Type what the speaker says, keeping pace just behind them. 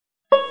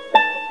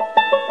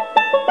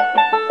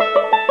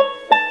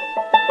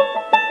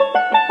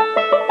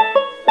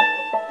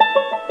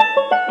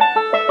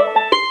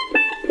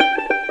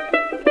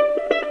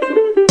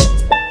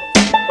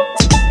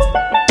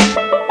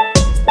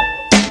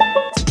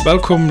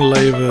Welkom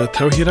lieve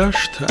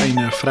touwhierers,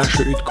 een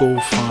frische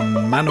uitgave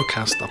van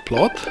Manocast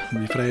Applaud.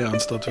 We freuen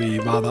ons dat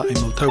we waarda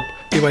eenmaal taub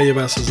über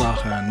diverse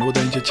Sachen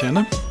nadenken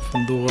kennen.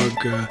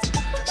 Vandaag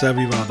zijn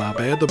we waarda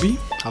bij dabei.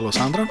 Hallo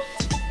Sandra.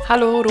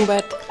 Hallo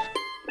Robert.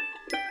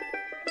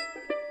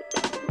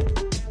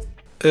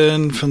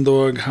 En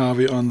vandaag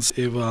hebben we ons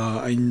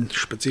over een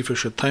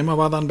spezifische thema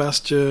waar dan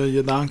best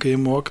gedanken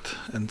gemaakt.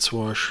 En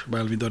zwar,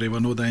 weil we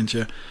darüber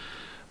nadenken,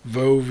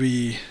 wo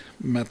we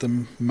met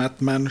een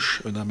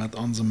medmensch oder met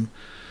onze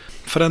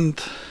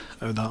vriend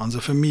oder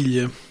onze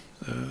familie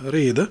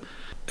reden.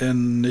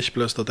 En niet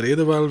bloß dat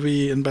reden, weil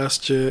we een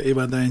beetje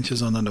überdenken,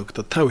 sondern ook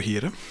dat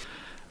touwhieren.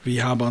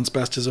 We hebben ons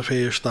best so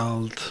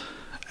voorgesteld,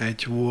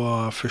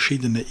 etwa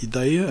verschiedene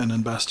ideeën en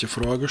een beetje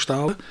vragen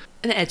stellen.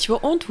 En etwa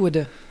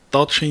antwoorden.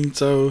 Dat schijnt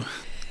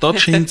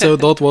zo,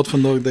 dat wordt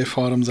vandaag de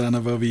vorm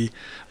zijn waar we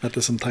met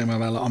diesem thema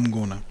willen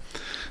omgaan.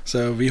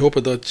 So, we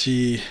hopen dat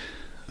je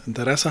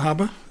interesse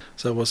hebben.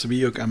 Zoals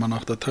we ook immer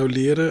noch dazu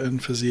leren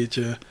en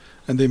verzetten,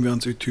 indem wir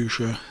uns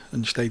austauschen,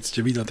 een steeds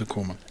wieder te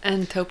komen.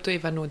 En taub du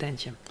even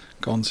nadenken.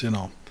 Ganz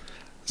genau.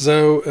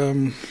 So,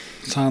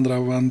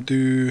 Sandra, wenn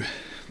du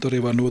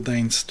darüber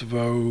nachdenkst,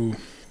 wo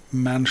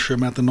Menschen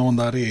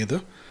miteinander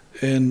reden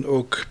en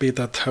ook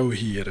beter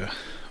touwhieren,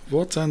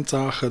 wat zijn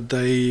Sachen,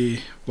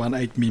 die, wenn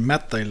ich mir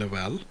mitteilen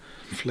will,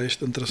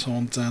 vielleicht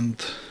interessant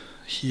sind,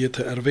 hier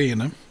te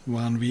erwähnen,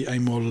 wenn wir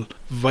einmal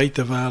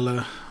weiter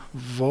wollen,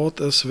 wat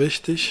is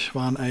wichtig,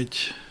 wanneer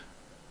ik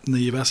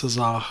een gewisse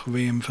zaak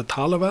wem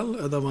vertalen wil,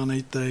 of wanneer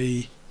ik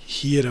die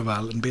hieren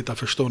wil en beter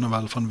verstaan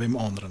wil van wem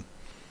anderen.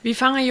 Wir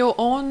fangen ja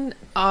an,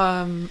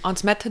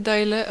 uns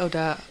mitzuteilen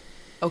oder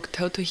auch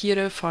zu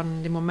hören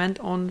von dem Moment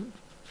an,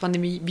 von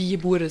dem wir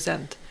geboren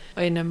sind.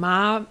 Eine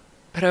Ma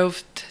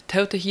proeft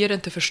zu hören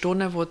und zu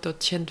verstehen, was das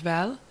Kind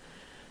will,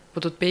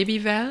 was das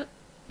Baby will,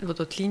 was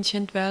das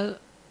Kleinkind will.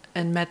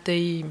 Und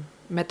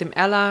mit dem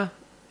Ella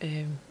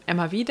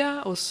immer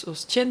wieder,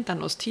 als Kind,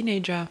 dann als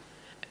Teenager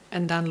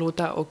und dann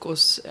later auch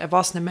als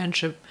erwachsene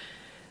Menschen.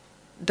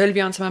 Delen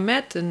wir uns mal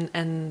mit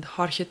und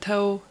horchen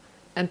zu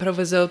und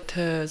probieren so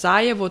zu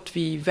sagen, was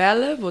wir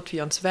wollen, was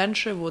wir uns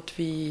wünschen, was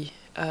wir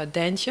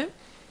denken.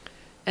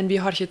 Und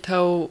wir horchen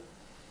zu,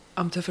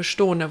 zu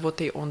verstehen, was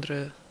die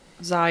andere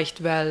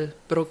sagt, will,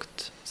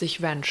 braucht,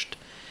 sich wünscht.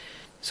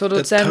 So,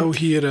 das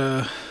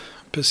hier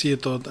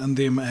passiert dort,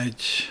 indem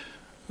ich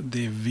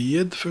die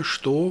Wert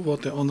verstehe,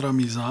 was der andere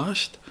mir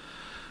sagt.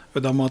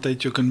 Oder moet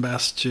ik ook een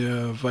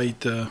beetje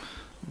weten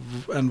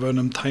en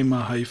welchem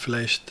Thema hij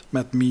vielleicht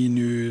met mij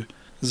nu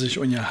zich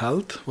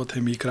onderhält, wat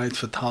hij mij krijgt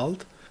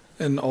verteld.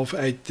 En of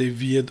ik de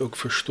Wert ook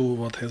verstehe,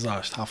 wat hij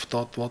zegt. Heeft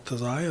dat wat te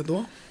zeggen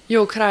door?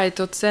 Jo, krijgt.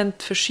 Dat zijn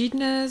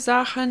verschiedene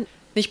Sachen.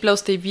 Nicht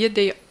bloß die Wert,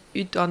 die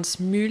uit ons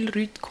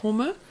Mühl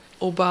komen,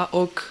 aber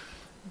auch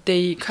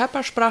die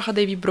Körpersprache,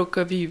 die wir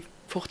brauchen, wie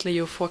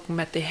vorhin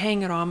mit dem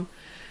Hängraum,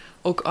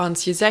 auch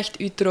ons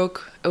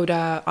Gesichtsausdruck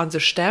oder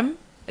unsere Stimme.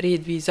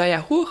 Redet wie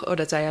sehr hoch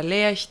oder sehr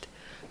leicht,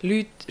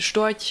 laut,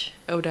 stark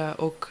oder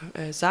auch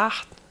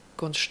sacht,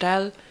 ganz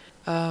still.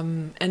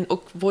 Und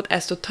auch, was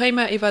es das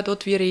Thema über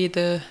dort wir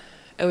reden,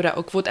 oder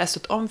auch, was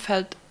es das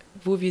Umfeld,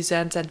 wo wir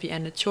sind wir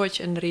eine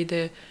Kirche in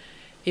Rede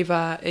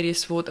über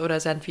ihres Wort oder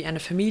sind wir eine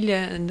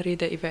Familie in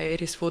Rede über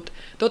ihres Wort.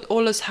 Dort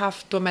alles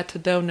hat damit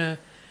zu tun,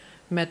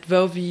 mit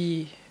wo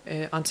wir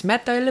uns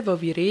mitteilen, wo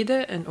wir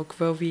reden und auch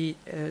wo wir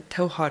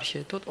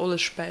zuhören. Dort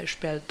alles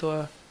spielt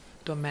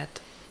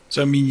damit.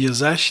 So, mein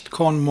Gesicht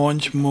kann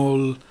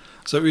manchmal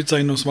so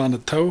aussehen, als wenn es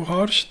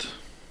tauhorcht,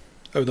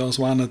 oder als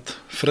wenn es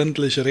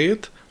freundlich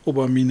redet,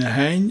 aber meine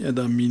Hände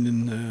oder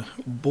meine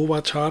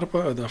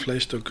Bobatscharpe oder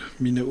vielleicht auch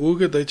meine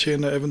Augen, die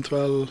können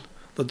eventuell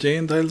das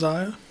Gegenteil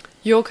sein.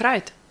 Jo,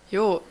 krijgt.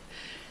 Jo.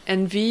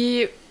 En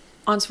wie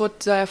ons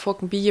wordt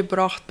vorhin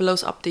beigebracht,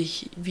 bloß ab die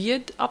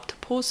Wirt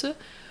abzupassen,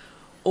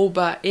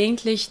 aber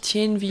eigentlich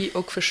können wir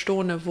auch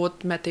verstehen, was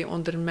mit den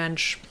anderen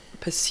Menschen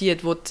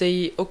passiert, wat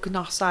zij ook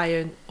nog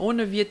zeggen,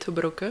 ohne weer te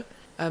brauchen,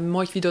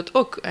 mag wie dat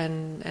ook.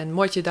 En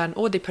mag je dan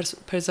ook die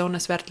Person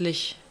is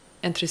werkelijk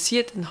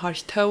interessiert in haar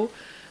toe,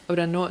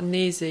 oder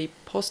nee, sie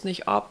passt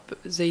nicht ab,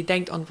 sie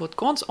denkt an was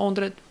ganz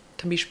anderes,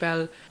 zum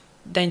Beispiel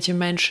denken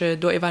Menschen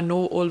da even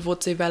no al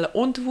wat sie willen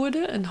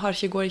antwoorden en haar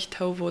je gar nicht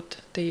toe, wat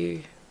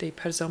die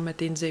Person, mit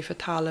denen sie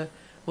vertellen,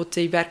 was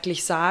sie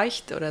wirklich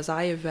sagt oder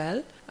sagen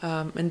will.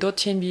 Und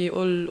dort können wir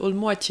all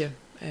Mordje.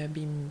 Bei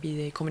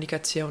der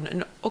Kommunikation.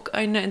 Und auch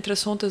eine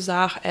interessante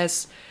Sache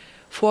ist,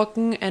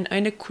 Folgen in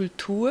einer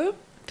Kultur,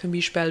 zum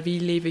Beispiel, wir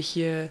leben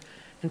hier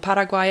in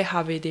Paraguay,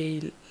 haben wir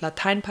die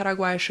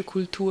latein-paraguayische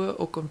Kultur,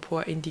 auch ein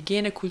paar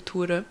indigene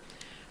Kulturen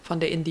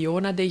von den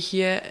Indianern, die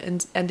hier in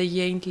der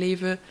Gegend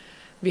leben.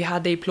 Wir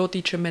haben die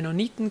plottische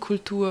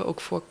Mennonitenkultur, auch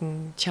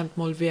Folgen, kommt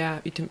mal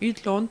wer aus dem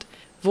Ausland.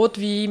 Was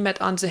wir mit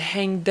unseren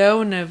Hängen,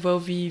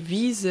 wo wir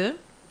wiesen,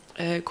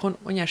 kann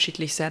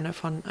unterschiedlich sein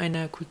von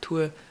einer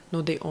Kultur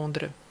nur die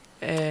andere.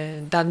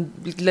 Dann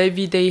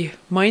wie die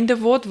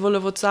meinte Wort,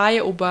 wollen wir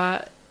sagen,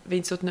 aber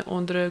wenn es eine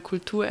andere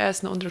Kultur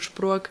ist, eine andere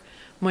Sprache,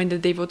 meinte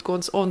die wird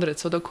ganz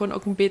anderes. So, da kann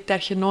auch ein bisschen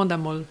durcheinander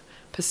mal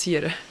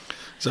passieren.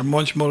 So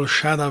manchmal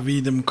schade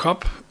wie dem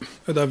Kopf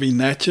oder wie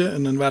netje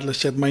und in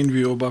Wirklichkeit meinen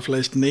wir aber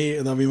vielleicht nee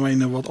oder wir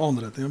meinen was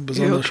anderes. Ja?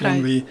 Besonders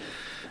wenn wir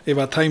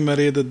über Themen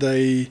reden,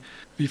 die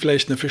wir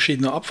vielleicht eine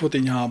verschiedene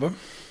Abfuhrung haben,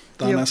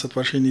 dann ist es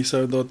wahrscheinlich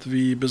so, dass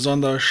wir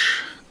besonders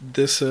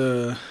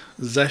diesen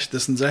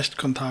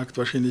Sichtkontakt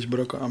wahrscheinlich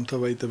brauchen, um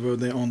zu wissen, wie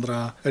der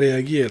andere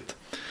reagiert.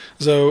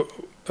 So,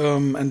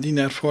 in die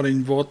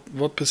Erfahrung,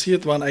 was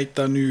passiert, wenn ich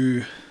dann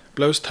nu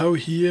bloß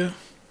hier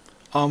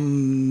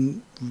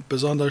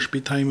besonders bei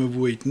Themen,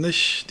 wo ich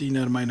nicht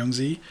deiner Meinung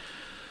sehe,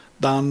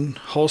 dann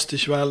hast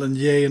ich wel ein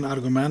jeden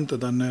Argument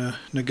oder eine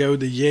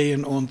gute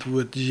jeden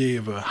Antwort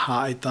geben.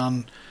 Habe ich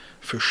dann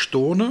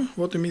verstanden,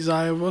 was du mir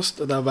sagen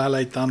willst, oder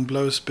will ich dann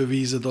bloß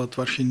beweisen, dass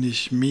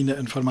wahrscheinlich meine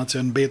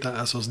Information besser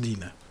ist als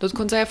deine? Das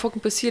kann sehr viel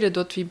passieren,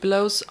 dass wir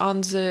bloß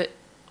unsere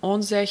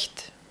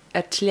Ansicht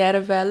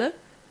erklären wollen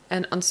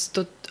und uns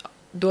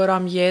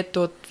darum geht,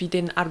 dass wir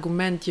den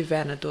Argument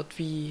gewinnen, dass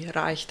wir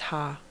Recht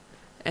haben.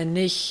 Und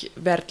nicht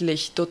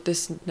wirklich, dass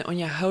das eine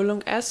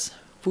Unterhaltung ist,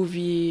 wo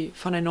wir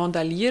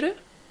voneinander lernen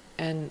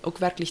und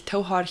auch wirklich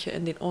tauchen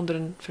in den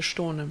anderen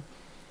verstehen.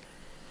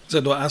 So,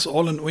 da ist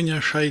all ein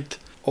Unterschied,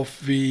 ob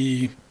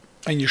wir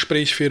ein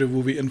Gespräch führen,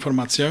 wo wir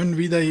Informationen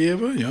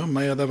wiedergeben, ja,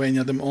 mehr oder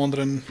weniger dem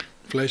anderen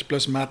vielleicht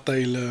bloß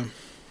mitteilen,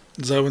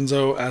 so und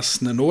so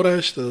ist eine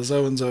Nachricht, oder so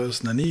und so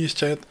ist eine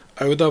Neuigkeit.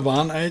 Oder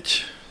wann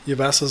ich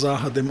gewisse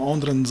Sachen dem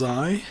anderen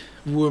sage,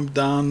 wo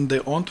dann die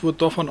Antwort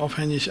davon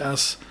abhängig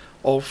ist,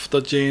 auf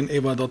datgene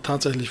eben dat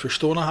tatsächlich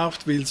verstanden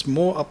hat, weil es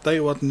more ab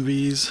der Art und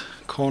Weise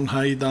kann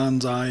er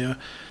dann sagen,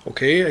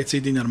 okay, ich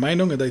sehe deine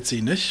Meinung und ich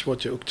sehe nicht,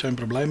 was ja auch kein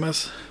Problem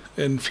ist.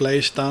 Und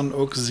vielleicht dann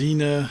auch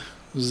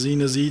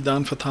sie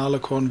dann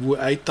vertalen kann, wo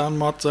ich dann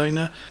mit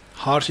seine,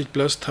 habe ich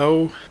bloß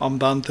tau, um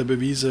dann zu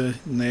beweisen,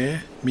 nee,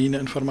 meine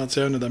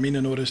Informationen oder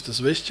meine Nachricht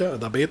ist wichtiger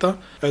oder besser.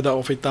 Oder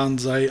ob ich dann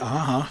sage,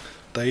 aha,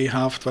 die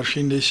hat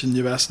wahrscheinlich einen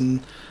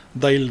gewissen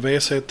Teil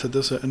Weisheit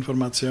diese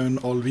Informationen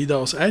all wieder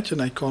aus ich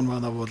und ich kann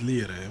was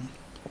lernen.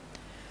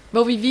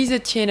 Wo wir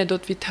wissen,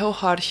 dass wir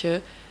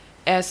tauchen,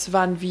 ist,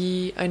 wenn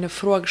wir eine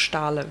Frage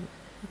stellen.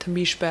 Zum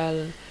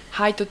Beispiel,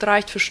 hat das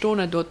recht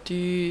verstanden, dass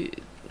du,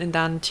 und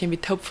dann können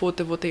wir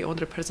Taubfoto, was die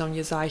andere Person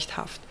gesagt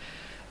hat.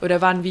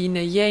 Oder wenn wir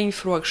eine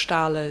Gegenfrage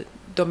stellen,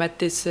 damit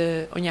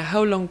diese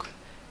Unterhaltung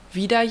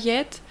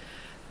wiedergeht,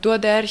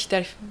 dadurch,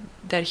 dass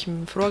ich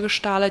eine Frage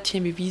stelle,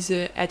 können wir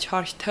wissen, ich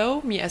höre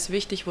zu, mir ist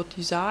wichtig, was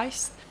du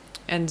sagst.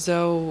 Und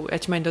so,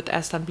 ich meine,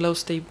 das ist dann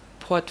bloß der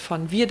Part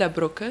von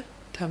Wiederbrücke,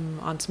 um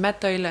uns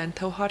mitteilen und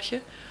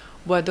zuhören.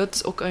 Aber das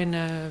ist auch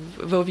eine,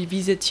 wo wir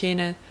wissen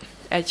können,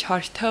 ich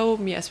höre zu,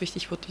 mir ist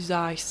wichtig, was du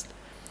sagst.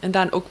 Und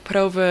dann auch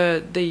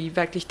proben,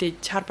 wirklich die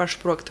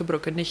Körpersprache zu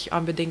brauchen, nicht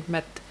unbedingt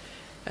mit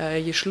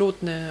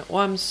geschlossenen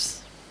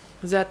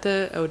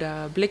Armsätten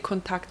oder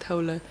Blickkontakt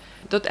holen.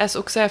 Das ist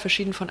auch sehr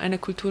verschieden von einer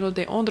Kultur oder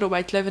der andere, aber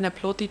ich lebe in einer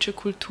politische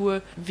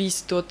Kultur, wie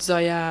es dort so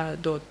ja,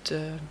 dort,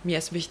 mir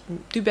ist wichtig,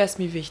 du bist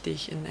mir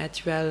wichtig und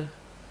ich will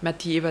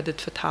mit dir über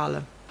das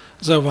verteilen.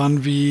 So,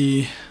 wenn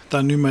wir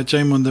dann nu mit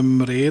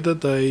jemandem reden,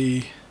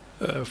 der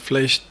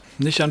vielleicht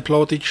nicht an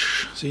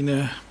Plautitsch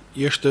seine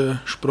erste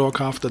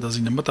Sprache hat oder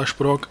seine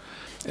Muttersprache,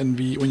 und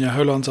wie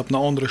unterhalten uns auf eine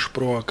andere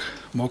Sprache,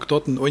 mag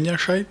dort einen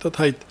Unterschied? Das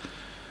heißt,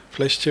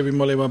 vielleicht habe ich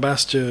mal über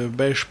beste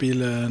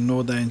Beispiele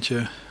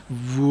nachdenken,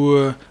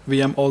 wo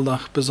wir im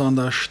Alltag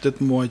besonders das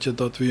möchten,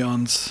 dass wir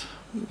uns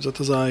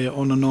sozusagen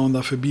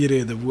aneinander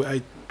vorbeireden, wo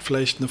ich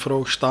vielleicht eine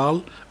Frage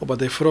stelle, aber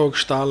die Frage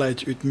stelle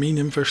ich aus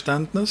meinem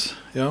Verständnis.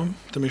 Ja?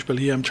 Zum Beispiel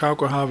hier im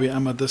Chauco haben wir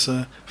immer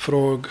diese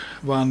Frage,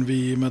 wann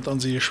wir mit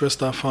unserer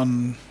Schwester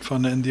von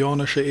der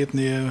indianischen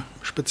Ethnie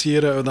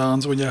spazieren oder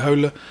uns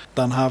unterhalten,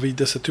 dann haben wir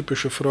diese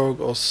typische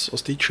Frage aus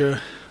Deutschen,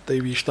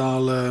 die wir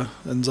stellen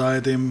und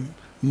sagen,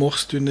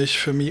 machst du nicht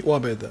für mich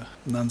arbeiten?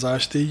 Und dann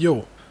sagst du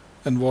ja.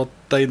 Und was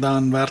die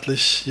dann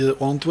wirklich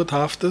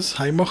geantwortet ist,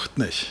 er macht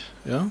nicht.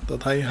 Ja? Das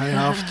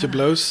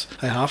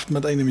er hat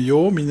mit einem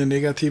Ja meine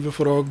negative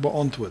Frage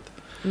beantwortet.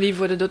 Wie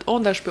wurde das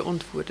anders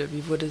beantwortet?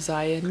 Wie würde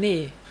sagen,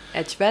 nee,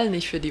 ich will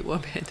nicht für die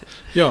arbeiten?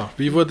 Ja,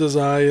 wie würde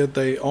sagen,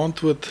 die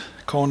Antwort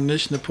kann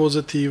nicht ein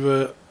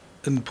positives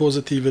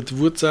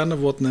Wort sein,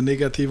 was eine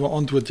negative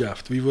Antwort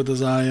gibt. Wie würde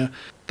sagen,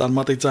 dann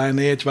muss ich sagen,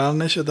 nee, ich will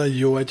nicht oder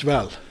ja, ich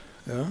will.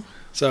 Ja?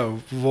 So,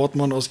 was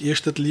man als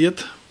erstes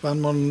lernt,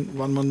 wenn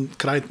man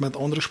krijgt mit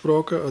anderen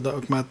Sprachen oder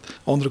auch mit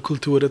anderen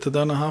Kulturen zu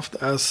tun hat,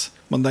 ist,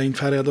 man denkt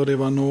vorher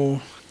darüber nach,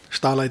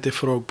 stelle ich die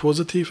Frage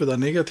positiv oder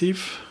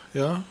negativ,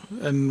 ja,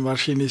 und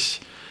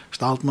wahrscheinlich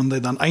stellt man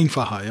die dann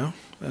einfacher, ja.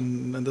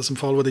 Und in diesem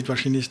Fall würde ich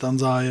wahrscheinlich dann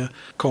sagen,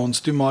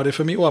 kannst du mal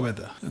für mich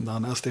arbeiten? Und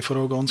dann ist die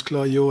Frage ganz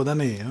klar, ja oder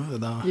nein, ja.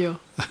 Oder ja.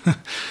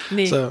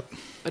 Nee. So.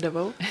 Oder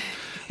wo?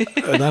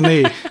 Oder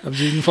nee, auf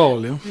jeden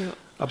Fall, ja. Ja.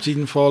 Auf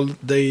jeden Fall,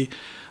 die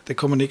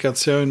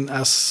Kommunikation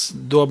ist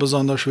da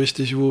besonders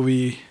wichtig, wo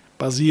wir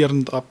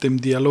basierend auf dem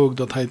Dialog,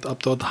 das heißt,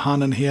 ab dort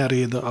hin und her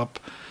reden,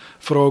 ab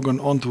Frage und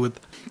Antwort,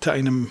 zu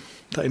einem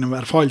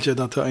Erfolg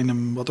oder zu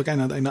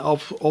einer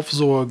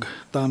Aufsorge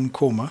dann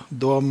kommen.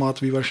 Da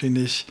muss wir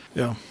wahrscheinlich,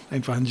 ja,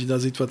 einfach in jeder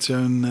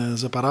Situation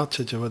separat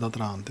sitzen, da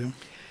dran. Ja.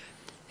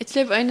 Ich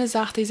glaube, eine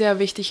Sache, die sehr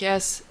wichtig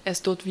ist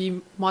dort,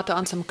 wie Mathe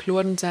an zum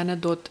Kloren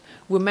sind, dort,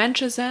 wo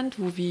Menschen sind,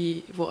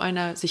 wo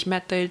einer sich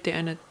mitteilt,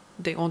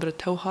 der andere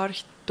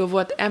tauhorcht, da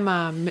wird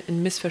immer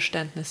ein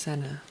Missverständnis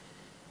sein.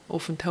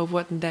 Auf den Tau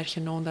wird ein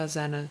Durcheinander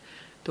sein.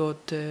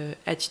 Dort,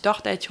 ich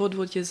dachte, ich habe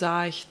was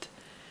gesagt,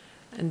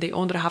 und die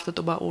andere hat es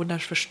aber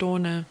anders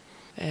verstanden.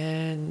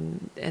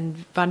 Und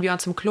wenn wir an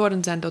zum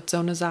Kloren sind, dort so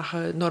eine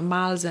Sache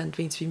normal sind,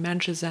 wie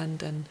Menschen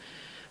sind, und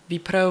wie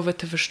proben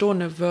te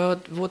verstehen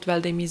wat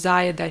wel de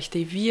misaie dat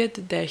die wird,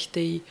 dat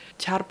die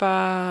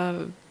charpa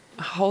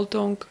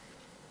Haltung,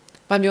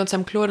 wenn wir uns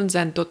am Kloren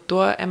sind,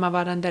 dort immer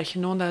war dann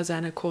durcheinander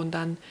sein kann,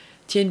 dann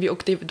tun wir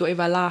auch die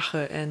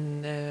überlachen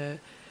und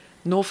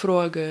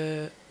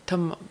nachfragen,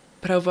 zum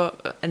proben,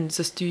 und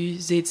dass du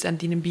siehst an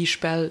diesem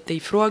Beispiel die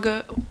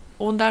Frage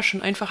und da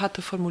schon einfach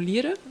zu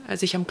formulieren,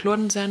 als ich am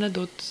Kloren sein,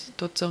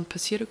 dort so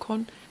passieren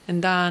kann,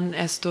 und dann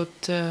ist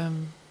dort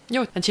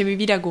ja, dann können wir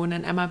wieder gehen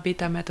und immer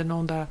besser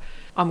miteinander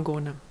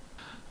umgehen.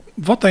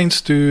 Was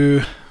denkst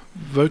du,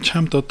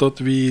 warum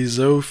dort wie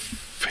so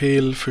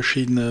viele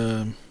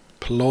verschiedene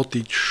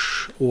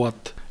Plattdeutsch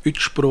Orte,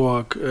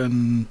 Uitsprache,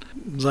 und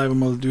sagen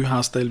wir mal, du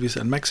hast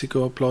teilweise in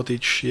Mexiko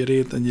Plattdeutsch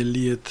geredet und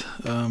geliert,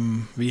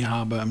 wir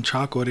haben im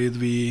Chaco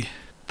geredet, wie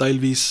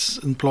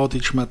teilweise ein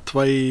Plattdeutsch mit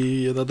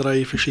 2 oder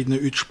 3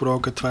 verschiedenen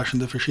Uitsprachen zwischen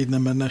den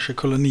verschiedenen männlichen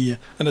Kolonien.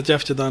 Und das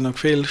gibt ja dann auch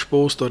viel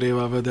Spaß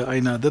darüber, weil der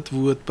eine das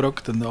Wort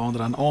braucht und der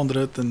andere ein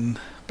anderes und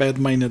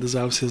beide meinen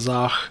dieselbe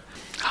Sache.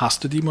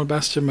 Hast du dich mal ein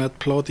bisschen mit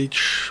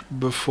Plattdeutsch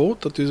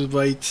befasst, dass du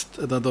weißt,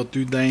 oder dass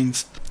du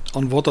denkst,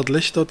 an was das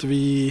liegt,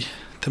 wie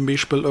zum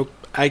Beispiel auch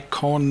ich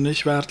kann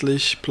nicht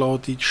wörtlich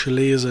Plattdeutsch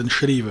lesen und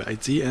schreiben.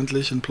 Ich sehe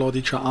endlich ein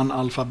Plattdeutscher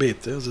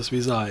Analphabet, das ist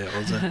wie sagen.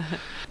 Also,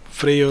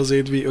 früher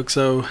sieht wie auch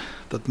so,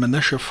 dass man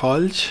nicht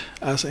falsch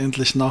ist,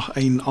 endlich nach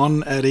ein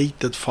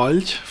anerregtes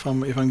Falsch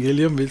vom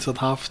Evangelium, weil es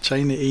hat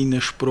keine eine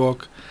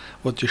Sprache,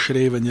 was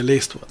geschrieben und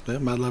gelesen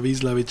wird.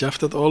 Mittlerweile gibt es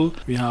das all.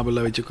 Wir haben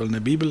auch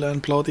eine Bibel in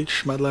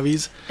Plattdeutsch mittlerweile.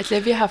 Ich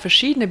glaube, wir haben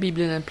verschiedene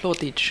Bibeln in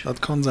Plattdeutsch.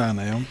 Das kann sein,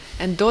 ja.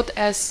 Und dort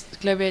ist,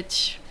 glaube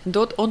ich,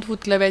 dort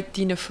antwortet, glaube ich,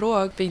 die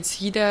Frage, wenn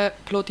jede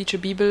plattdeutsche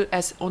Bibel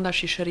ist anders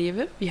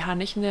geschrieben. Wir haben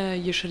nicht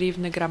eine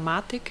geschriebene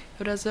Grammatik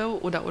oder so,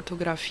 oder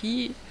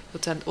Orthographie.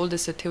 Das sind all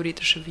diese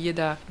theoretische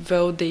Wörter,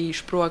 wo die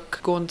Sprache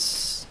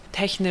ganz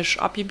technisch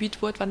abgebildet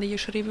wird, wenn die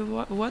geschrieben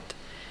wird.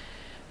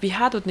 Wir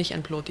haben das nicht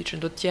in Plattdeutsch.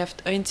 Dort gibt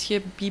es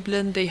einige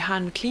Bibeln, die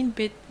haben ein klein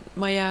bisschen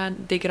mehr,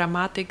 die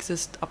Grammatik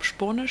ist ab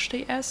Spanisch,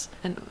 die ist.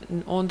 Und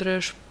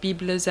andere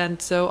Bibeln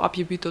sind so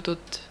abgebildet, dass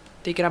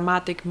die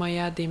Grammatik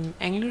mehr dem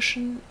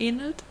Englischen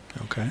ähnelt.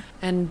 Okay.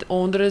 Und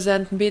andere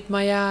sind ein bisschen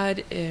mehr,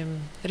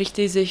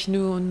 richten sich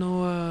nur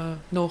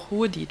nach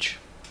Hochdeutsch.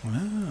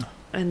 Ah.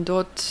 Und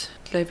dort,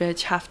 glaube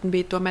ich, haften ein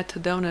bisschen damit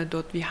zu tun.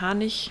 Dort wir haben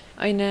nicht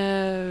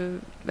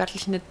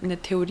wirklich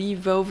eine Theorie,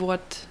 wo wird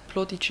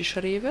Plattdeutsch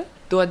geschrieben.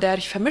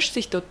 Dadurch vermischt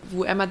sich dort,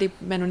 wo immer die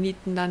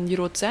Mennoniten dann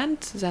gerot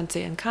sind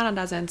sie in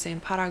Kanada, sind sie in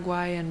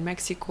Paraguay, in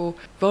Mexiko,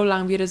 wo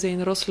lang wir sie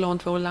in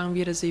Russland, wo lang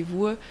wir sie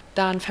wo,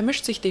 dann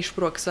vermischt sich die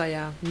Sprache so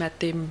ja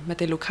mit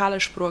der lokalen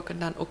Sprache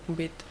und dann auch ein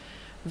bisschen,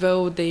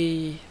 wo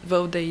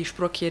die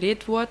Sprache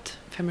geredet wird,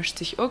 vermischt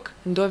sich auch.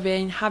 Und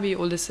deswegen habe ich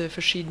all diese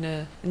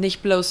verschiedene,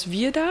 nicht bloß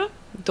wir da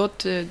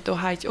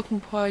habe ich auch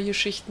ein paar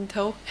Geschichten,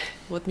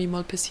 was mir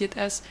mal passiert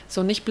ist.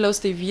 So nicht bloß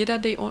die Wörter,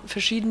 die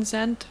verschieden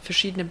sind,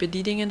 verschiedene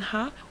Bedienungen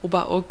haben,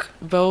 aber auch,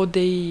 wo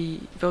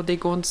das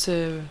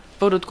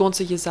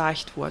Ganze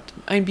gesagt wird.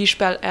 Ein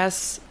Beispiel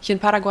ist, hier in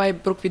Paraguay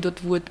brauchen wir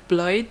das Wort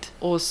Blut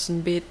aus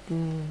einem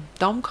bisschen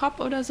Daumenkopf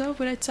oder so,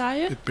 würde ich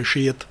sagen. Mit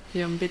Bescheid.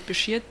 Ja, ein bisschen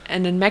Bescheid.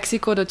 Und in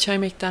Mexiko, da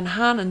komme ich dann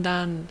hin und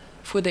dann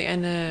fuhr die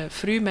eine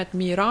früh mit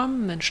mir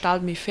rum, dann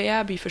stellt mich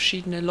fair bei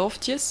verschiedenen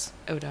Loftjes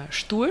oder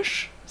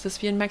Stursch. Das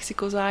wie in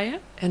Mexiko sagen.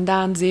 Und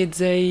dann stellt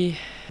sie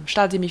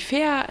mich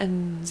fair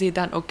und sie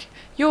dann auch,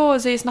 ja,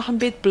 sie ist noch ein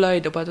bisschen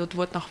blöd, aber das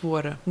wird noch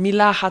wahr.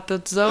 Mila hat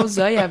das so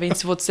sehr, wenn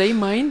es was sie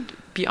meint,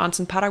 bei uns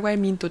in Paraguay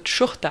meint das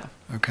Schuchter.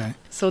 Okay.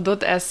 So,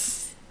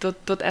 das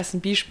ist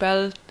ein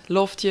Beispiel,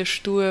 Luftje,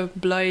 Stur,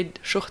 blöd,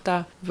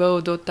 Schuchter,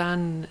 wo das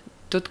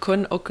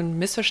kann auch ein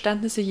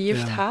Missverständnis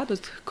gegeben haben,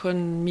 das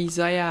kann mich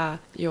sehr,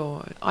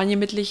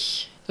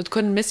 angemütlich, das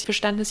können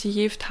Missverständnisse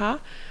gegeben haben.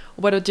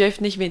 Aber das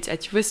dürft nicht, wenn es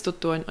etwas wisst, dass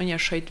da ein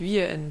Unterschied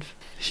wie.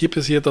 Hier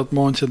passiert das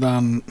manche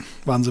dann,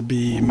 wenn sie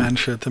bei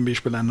Menschen zum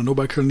Beispiel an der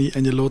Oberkolonie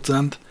eingeladen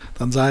sind,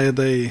 dann sagen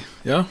die,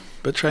 ja,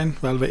 bitteschön,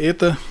 weil wir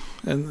eten,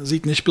 und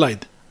sieht nicht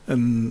blöd.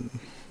 Und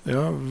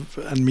ja,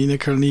 an meiner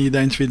Kolonie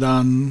denke ich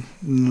dann,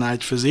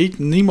 nicht für sie,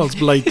 niemals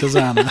blöd zu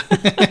sein.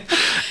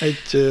 Ich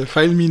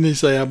fühle mich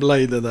nicht sehr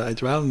blöd, oder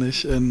ich will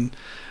nicht. Und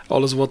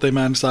alles, was der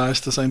Mensch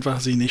sagt, ist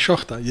einfach, sie nicht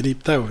schachter, ihr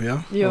liebt auch,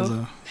 ja?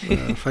 Also,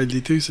 fühl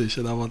die Tüßig,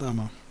 oder was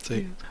immer.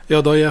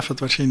 Ja, da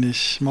ist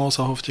wahrscheinlich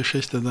massenhaft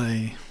Geschichte,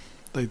 die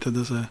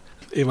diese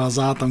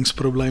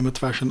Übersetzungsprobleme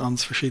zwischen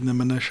uns verschiedenen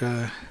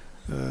Menschen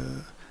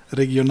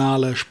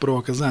regionale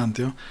Sprachen sind.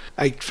 Ja.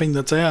 Ich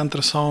finde das sehr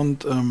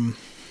interessant,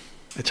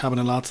 Ich habe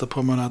in den letzten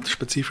paar Monaten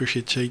spezifisch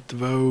gecheckt,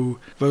 wo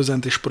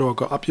sind die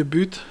Sprachen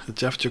abgebaut. Es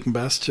gibt auch ein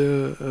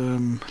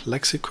bisschen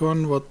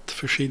Lexikon, was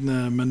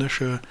verschiedene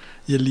Menschen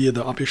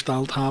Lieder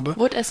abgestellt haben.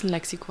 Was ist ein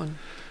Lexikon?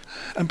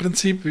 Im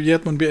Prinzip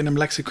wird man bei einem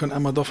Lexikon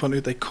immer davon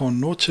aus, ich kann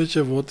Notchen,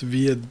 was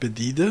wird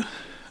bedienen.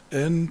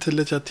 Und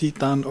die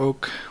dann auch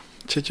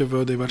Tschitje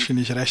würde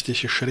wahrscheinlich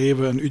richtig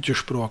geschrieben und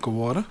uitgesproken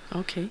worden.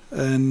 Okay.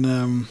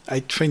 En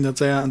ich finde het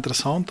sehr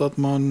interessant, dat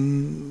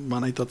man,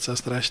 wenn ich das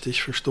erst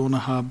richtig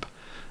verstanden habe,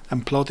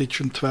 ein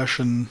Plattdeutsch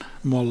zwischen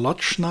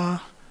Molotschna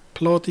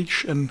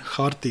Plattdeutsch und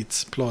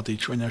Chartitz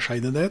Plattdeutsch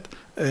unterscheidet hat.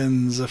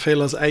 Und so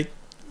viel als ich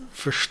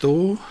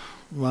verstehe,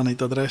 wenn ich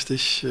das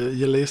richtig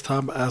gelesen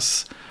habe,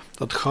 ist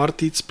dat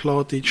Chartitz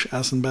Plattdeutsch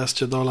ist ein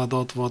bisschen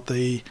dort, wo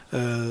die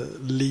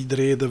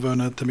Liedreden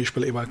wollen, zum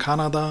Beispiel über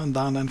Kanada und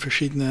dann in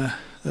verschiedene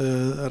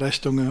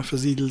Richtungen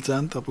versiedelt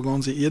sind, aber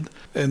ganz eid.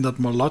 Und dat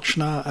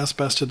Molotschna ist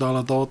ein bisschen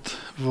dort,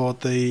 wo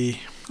die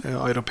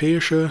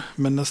europäische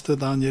Minister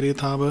dann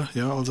geredet haben.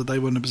 Ja, also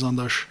die wollen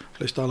besonders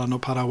vielleicht alle noch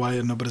Paraguay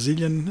und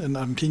Brasilien in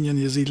Argentinien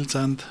gesiedelt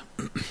sind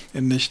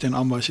und nicht in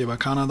Ambasch über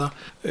Kanada.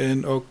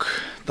 Und auch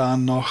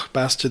dann noch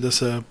ein bisschen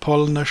diese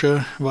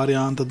polnische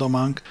Variante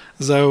da.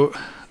 So,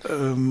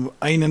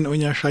 einen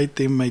Unterschied,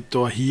 den wir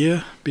da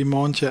hier bei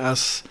manchen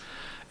ist,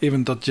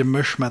 eben das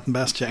Gemisch mit ein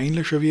bisschen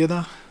Englische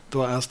wieder.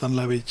 Da ist dann,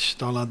 glaube ich,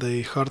 da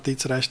die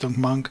Chartitz-Richtung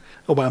mang.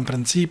 Aber im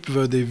Prinzip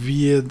würde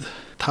wir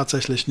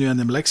tatsächlich nur in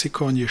dem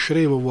Lexikon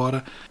geschrieben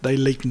worden, die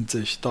liegen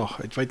sich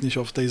doch. Ich weiß nicht,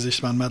 ob die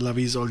sich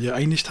mittlerweile all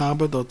geeinigt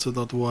haben, dass sie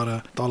das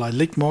da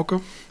liegt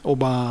machen.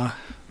 Aber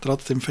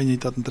trotzdem finde ich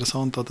das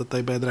interessant, dass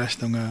die beide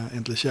Richtungen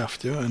endlich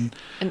schafft. Ja. Und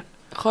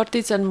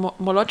Chartitz und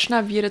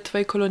Molotschna wären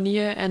zwei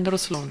Kolonien in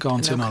Russland.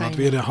 Ganz genau, das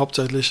wäre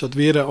hauptsächlich, das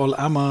wäre all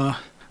immer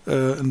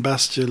ein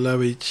bisschen,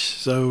 glaube ich,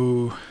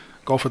 so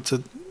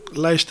gaffert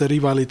leichte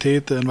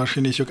Rivalitäten und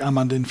wahrscheinlich auch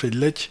immer den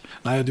Vergleich.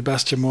 Naja, die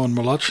beste Mann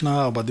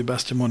Molotschna, aber die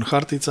beste Mann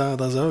Chartitza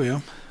oder so, ja.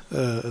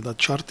 Das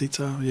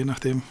Chartitza, je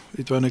nachdem,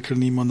 ich weiß nicht,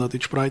 niemand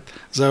das spricht.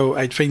 So,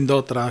 ich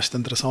finde das recht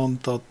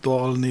interessant, dass da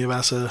alle nie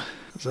wissen,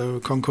 so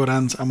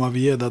Konkurrenz immer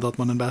wieder, dass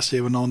man ein bisschen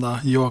übereinander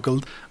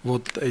jagelt,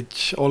 wo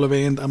ich alle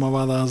während immer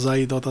wieder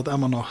sage, dass das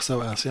immer noch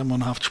so ist. Ja,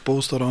 man hat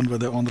Spaß daran, wenn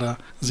der andere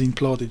sein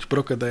Plattdeutsch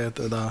sprechen hat,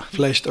 oder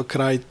vielleicht auch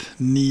kriegt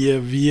nie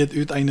wird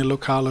aus einer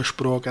lokalen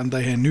Sprache, an der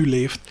er nu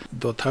lebt,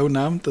 dort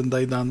nimmt und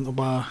der dann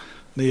aber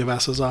nie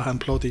wissen Sachen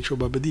Plattdeutsch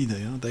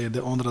bedienen. Ja,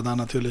 der andere dann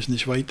natürlich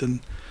nicht weiter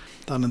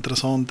dann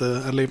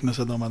interessante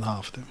Erlebnisse damit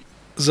hat.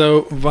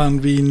 So,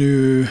 wenn wir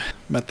nu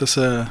mit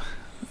dieser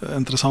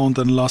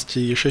interessanten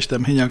lastige Geschichte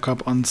im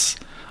Hinterkopf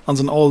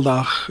unseren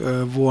Alltag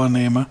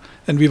wahrnehmen.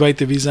 Und wie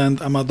weit wir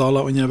sind immer da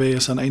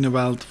unterwegs in einer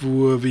Welt,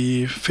 wo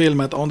wir viel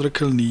mit anderen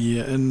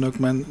Kolonien und auch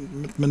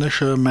mit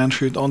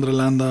Menschen aus anderen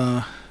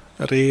Ländern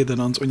reden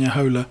und uns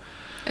unterhalten.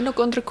 Und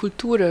auch andere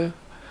Kulturen.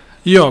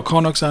 Ja,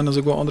 kann auch sein, dass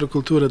sogar andere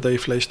Kulturen, die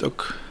vielleicht auch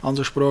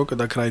andere Sprache,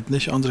 da kriegt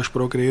nicht andere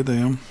Sprache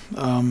reden.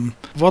 Ja.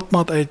 Was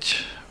man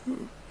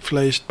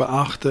vielleicht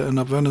beachten und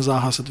auf eine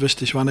Sache ist es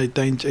wichtig, wenn ich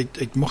denke,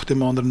 ich möchte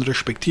den anderen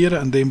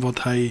respektieren in dem, was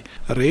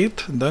er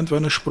redet, in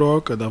der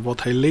Sprache oder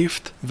was er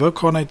lebt. Wie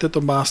kann ich das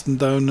am besten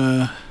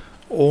tun,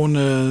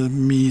 ohne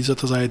mich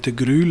sozusagen zu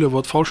grülen,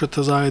 was falsch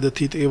zu sagen, das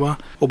ist immer,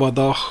 aber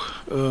doch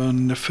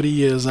eine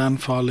freie,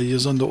 sinnvolle,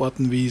 gesunde Art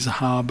und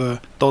Weise haben,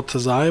 das zu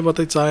sagen, was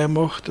ich sagen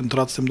möchte, und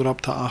trotzdem darauf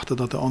zu achten,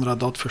 dass der andere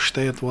das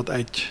versteht, was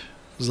ich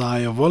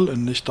sagen will,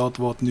 und nicht das,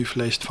 was nu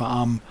vielleicht vor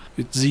allem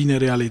mit seiner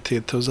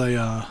Realität zu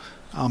sagen,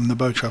 eine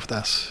Botschaft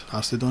ist.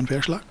 Hast du da einen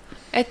Vorschlag?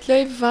 Ich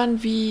glaube,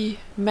 wenn wir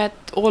mit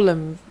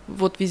allem,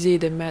 was wir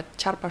sehen, mit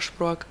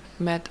Charpa-Sprache,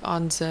 mit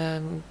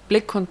unserem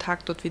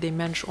Blickkontakt, dort wie die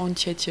Menschen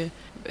anschauen,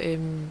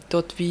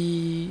 dort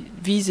wie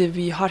wiese,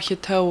 wie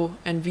hartje Tau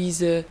und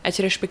wiese, ich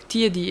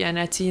respektiere die und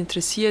ich sie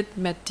interessiert,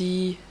 mit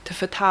die zu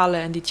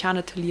vertalen und die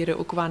Tjane zu lernen,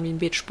 auch wenn wir ein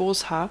bisschen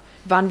Spaß haben,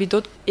 wenn wir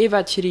dort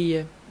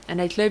evaluieren. Und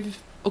ich glaube,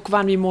 auch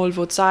wenn wir mal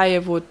was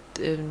sagen, was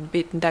ein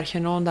bisschen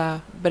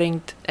durcheinander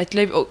bringt. Ich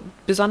glaube auch,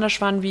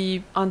 besonders wenn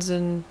wir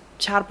unseren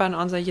Charpan,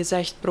 unser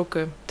Gesicht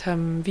brauchen,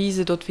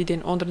 wie dort wir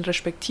den anderen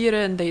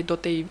respektieren, und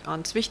dort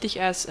uns wichtig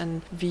ist,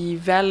 und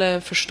wie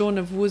wollen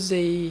verstehen, wo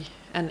sie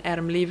in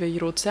ihrem Leben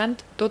gerade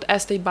sind. Dort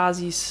ist die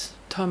Basis,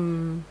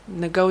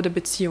 eine gute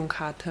Beziehung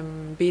hat,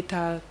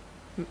 besser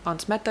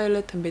uns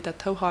mitteilen, besser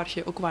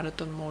tauchen, auch wenn es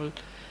dann mal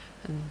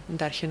ein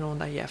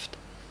durcheinander gibt.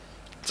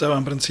 So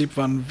im Prinzip,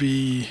 wenn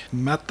wir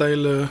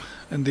mitteilen,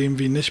 indem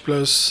wir nicht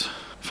bloß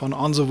von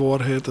unserer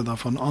Wahrheit oder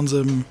von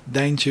unserem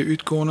Denken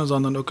ausgehen,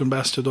 sondern auch ein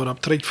bisschen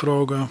darauf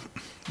zurückfragen,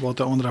 was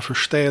der andere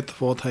versteht,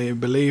 was er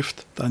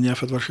belebt, dann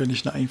gibt es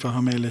wahrscheinlich eine einfache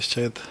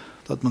Möglichkeit,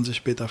 dass man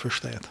sich besser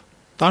versteht.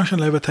 Danke,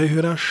 liebe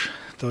Zuhörer,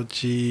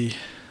 dass ihr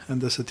in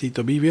dieser Zeit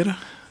dabei wären.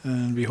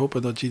 Wir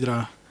hoffen, dass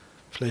jeder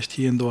vielleicht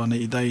hier und da eine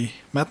Idee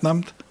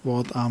mitnimmt,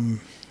 was am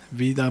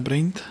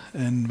wiederbringt,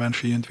 und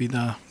wünschen Ihnen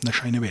wieder eine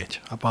schöne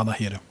Weg. Auf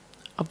Wiedersehen.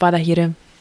 Op Wiedersehen.